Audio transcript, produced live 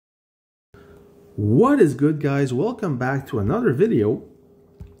What is good, guys? Welcome back to another video.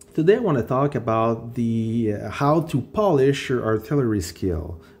 Today I want to talk about the how to polish your artillery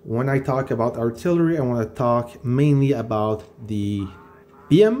skill. When I talk about artillery, I want to talk mainly about the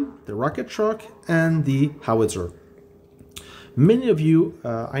BM, the rocket truck, and the howitzer. Many of you,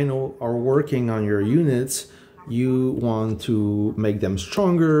 I know, are working on your units. You want to make them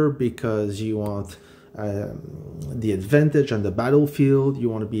stronger because you want the advantage on the battlefield. You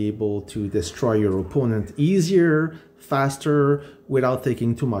want to be able to destroy your opponent easier, faster, without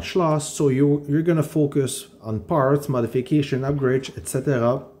taking too much loss. So you're going to focus on parts, modification, upgrades,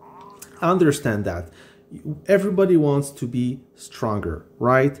 etc. Understand that. Everybody wants to be stronger,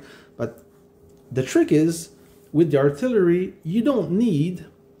 right? But the trick is, with the artillery, you don't need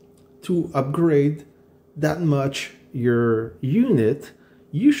to upgrade that much your unit.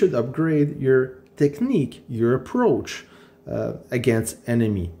 You should upgrade your technique, your approach against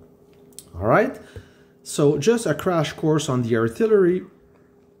enemy. All right, so just a crash course on the artillery.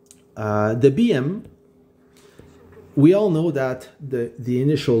 The BM, we all know that the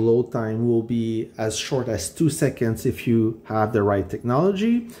initial load time will be as short as 2 seconds if you have the right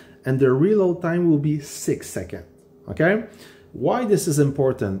technology, and the reload time will be 6 seconds. Okay, why this is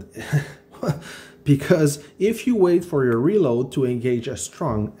important? Because if you wait for your reload to engage a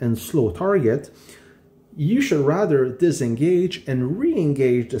strong and slow target, you should rather disengage and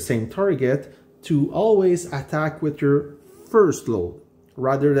re-engage the same target to always attack with your first load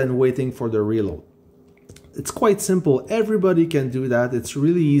rather than waiting for the reload. It's quite simple. Everybody can do that. It's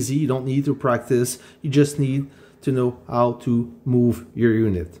really easy. You don't need to practice. You just need to know how to move your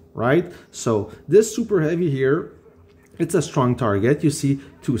unit, right? So this super heavy here, it's a strong target. You see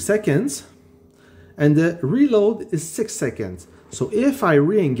 2 seconds. And the reload is 6 seconds. So if I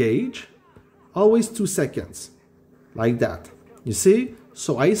re-engage, always 2 seconds, like that. You see?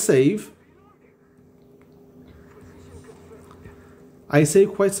 So I save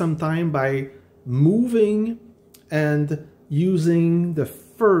quite some time by moving and using the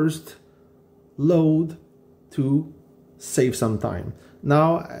first load to save some time.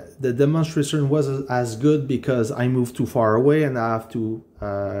 Now, the demonstration wasn't as good because I moved too far away and I have to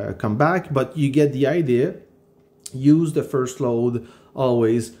come back, but you get the idea. Use the first load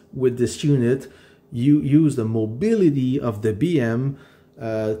always with this unit. You use the mobility of the BM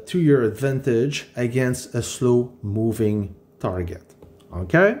to your advantage against a slow moving target.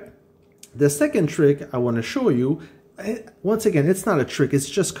 Okay? The second trick I want to show you, once again, it's not a trick, it's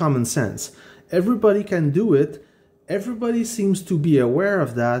just common sense. Everybody can do it. Everybody seems to be aware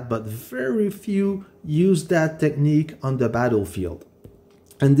of that, but very few use that technique on the battlefield.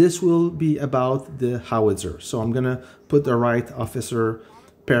 And this will be about the howitzer. So I'm going to put the right officer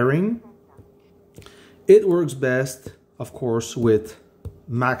pairing. It works best, of course, with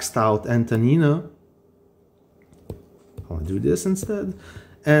maxed out Antonina. I'll do this instead.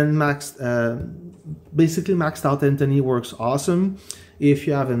 And basically maxed out Anthony works awesome. If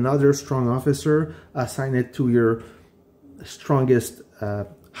you have another strong officer, assign it to your strongest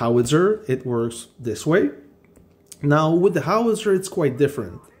howitzer. It works this way. Now with the howitzer, it's quite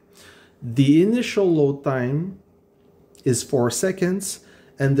different. The initial load time is 4 seconds,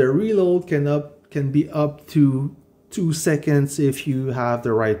 and the reload can be up to 2 seconds if you have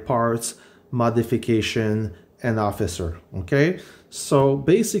the right parts, modification, and officer. Okay, so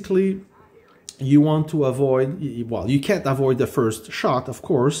basically you want to avoid, well, you can't avoid the first shot, of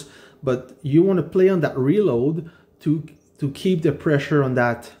course, but you want to play on that reload to keep the pressure on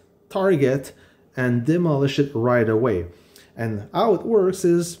that target and demolish it right away. And how it works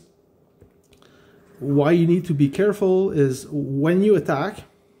is, why you need to be careful is when you attack,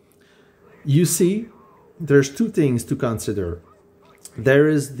 you see there's two things to consider. There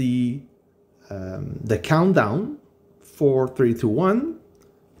is the countdown, 4, 3, 2, 1,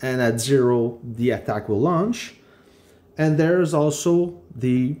 and at 0 the attack will launch. And there's also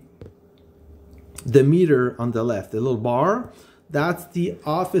the meter on the left, the little bar. That's the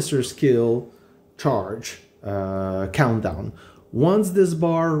officer skill charge countdown. Once this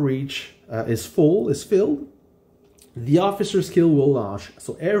bar is filled, the officer skill will launch.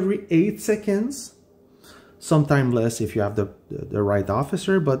 So every 8 seconds, sometime less if you have the right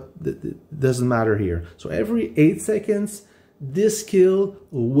officer, but it doesn't matter here. So every 8 seconds, this skill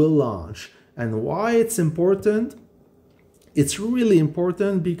will launch. And why it's important? It's really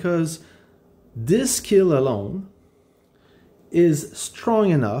important because this skill alone is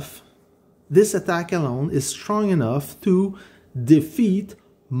strong enough, this attack alone is strong enough to defeat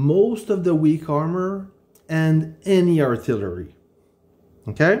most of the weak armor and any artillery.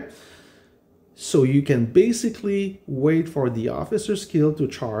 Okay? So you can basically wait for the officer skill to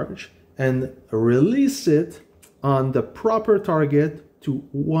charge and release it on the proper target to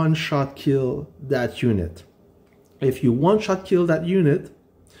one-shot kill that unit. If you one-shot kill that unit,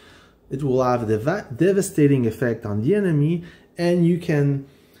 it will have a devastating effect on the enemy, and you can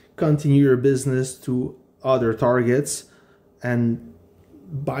continue your business to other targets. And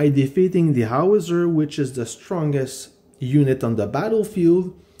by defeating the howitzer, which is the strongest unit on the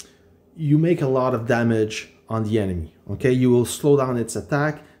battlefield, you make a lot of damage on the enemy. Okay, you will slow down its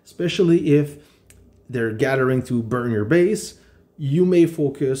attack, especially if they're gathering to burn your base. You may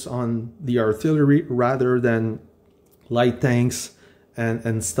focus on the artillery rather than light tanks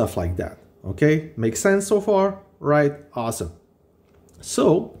and stuff like that. Okay, makes sense so far? Right? Awesome.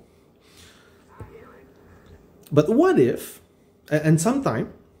 So, but what if, and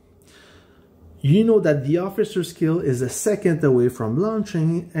sometime, you know that the officer skill is a second away from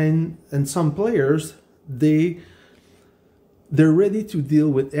launching, and some players, they're ready to deal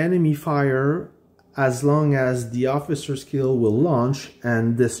with enemy fire as long as the officer skill will launch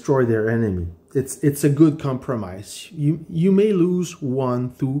and destroy their enemy. It's a good compromise. You may lose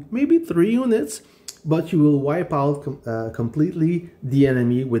 1, 2, maybe 3 units, but you will wipe out completely the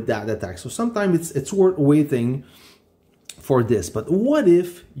enemy with that attack. So sometimes it's worth waiting for this. But what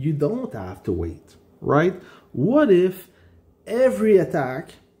if you don't have to wait, right? What if every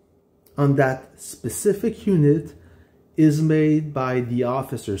attack on that specific unit is made by the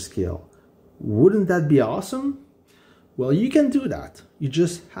officer skill? Wouldn't that be awesome? Well, you can do that. You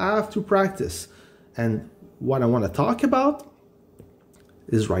just have to practice. And what I want to talk about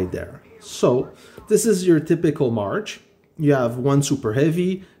is right there. So this is your typical march. You have 1 super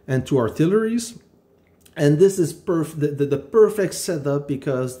heavy and 2 artilleries. And this is the perfect setup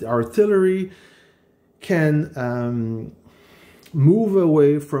because the artillery can move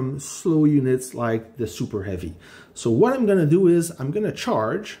away from slow units like the super heavy. So what I'm going to do is I'm going to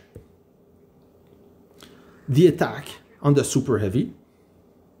charge the attack on the super heavy.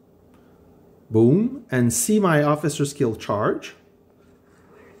 Boom. And see my officer skill charge.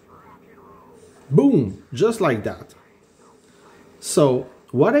 Boom. Just like that. So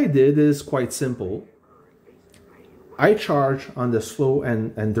what I did is quite simple. I charge on the slow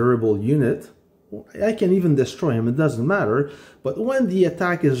and durable unit. I can even destroy him, it doesn't matter. But when the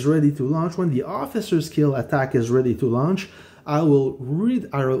attack is ready to launch, when the officer skill attack is ready to launch, I will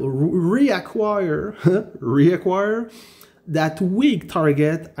reacquire that weak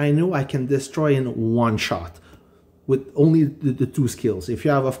target I know I can destroy in 1 shot with only the 2 skills. If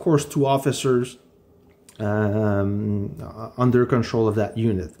you have, of course, 2 officers under control of that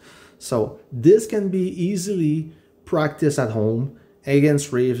unit. So this can be easily practiced at home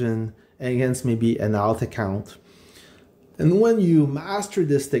against Raven, against maybe an alt account. And when you master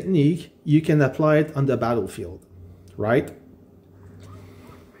this technique, you can apply it on the battlefield, right?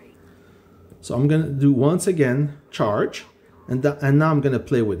 So I'm going to do once again, charge, and now I'm going to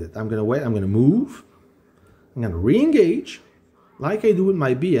play with it. I'm going to wait, I'm going to move, I'm going to re-engage, like I do with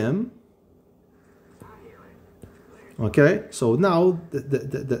my BM. Okay, so now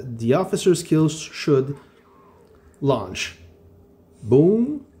the officer skills should launch.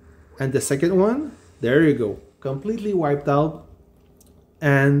 Boom. And the second one, there you go, completely wiped out.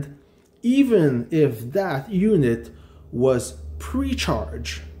 And even if that unit was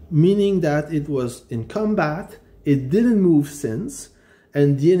pre-charged, meaning that it was in combat, it didn't move since,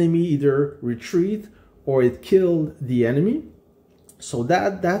 and the enemy either retreat or it killed the enemy. So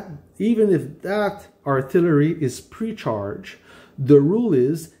that even if that artillery is pre-charged, the rule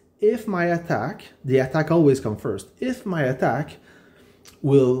is if my attack, the attack always comes first, if my attack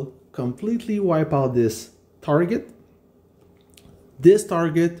will completely wipe out this target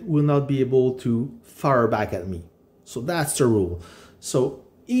will not be able to fire back at me. So that's the rule. So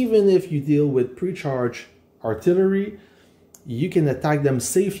even if you deal with pre-charged artillery, you can attack them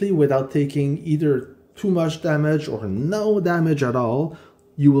safely without taking either too much damage or no damage at all.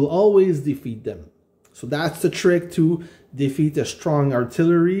 You will always defeat them. So that's the trick to defeat a strong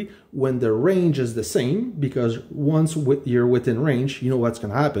artillery when the range is the same, because once you're within range, you know what's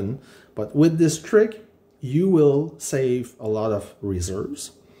going to happen. But with this trick, you will save a lot of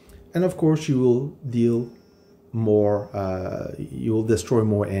reserves. And of course, you will deal more, you will destroy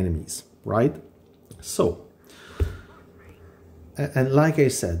more enemies, right? So, and like I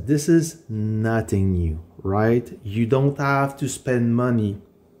said, this is nothing new, right? You don't have to spend money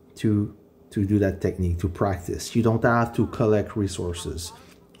to do that technique, to practice. You don't have to collect resources.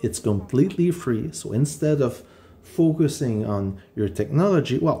 It's completely free. So instead of focusing on your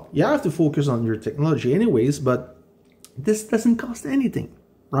technology, well, you have to focus on your technology anyways, but this doesn't cost anything.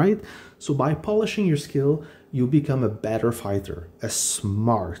 right? So by polishing your skill, you become a better fighter, a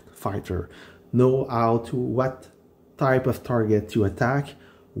smart fighter, know how to, what type of target to attack,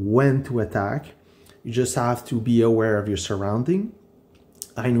 when to attack. You just have to be aware of your surrounding.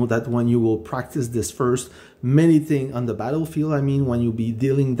 I know that when you will practice this first, many things on the battlefield, I mean, when you'll be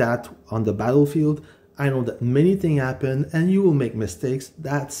dealing that on the battlefield, I know that many things happen and you will make mistakes.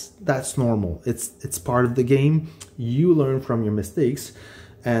 That's normal. It's part of the game. You learn from your mistakes,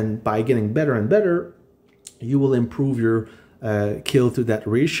 and by getting better and better, you will improve your kill to that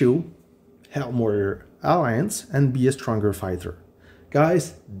ratio, help more your alliance, and be a stronger fighter.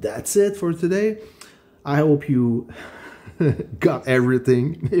 Guys, that's it for today. I hope you got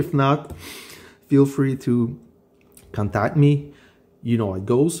everything. If not, feel free to contact me. You know how it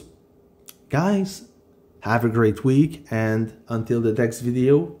goes. Guys, have a great week, and until the next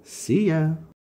video, see ya.